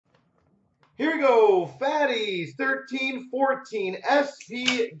Here we go. Faddy's 13-14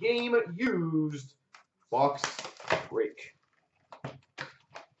 SP Game Used box break.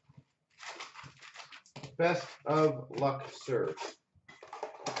 Best of luck, sir.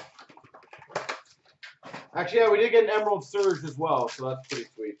 Actually, yeah, we did get an Emerald Surge as well, so that's pretty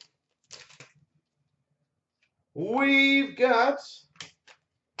sweet. We've got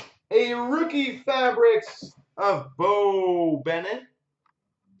a Rookie Fabrics of Bo Bennett.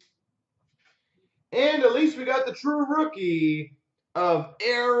 And at least we got the true rookie of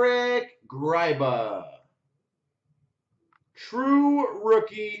Eric Gryba. True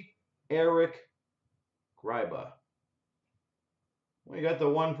rookie Eric Gryba. We got the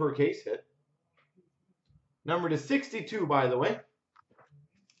one per case hit. Number to 62, by the way.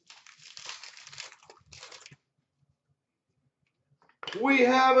 We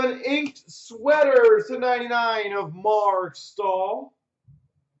have an inked sweater to 99 of Mark Stahl.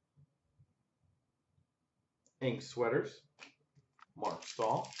 Ink sweaters, Mark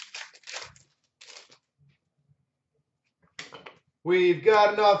Stahl. We've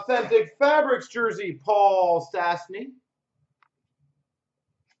got an authentic fabrics jersey, Paul Stastny.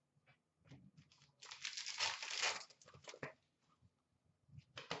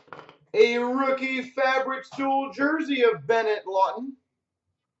 A rookie fabrics dual jersey of Bennett Lawton.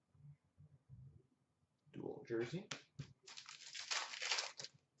 Dual jersey.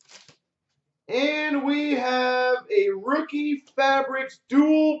 And we have a rookie fabrics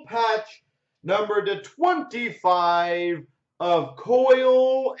dual patch number to 25 of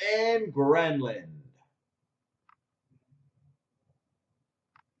Coyle and Granlund.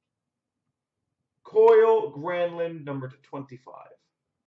 Coyle, Granlund, number to 25.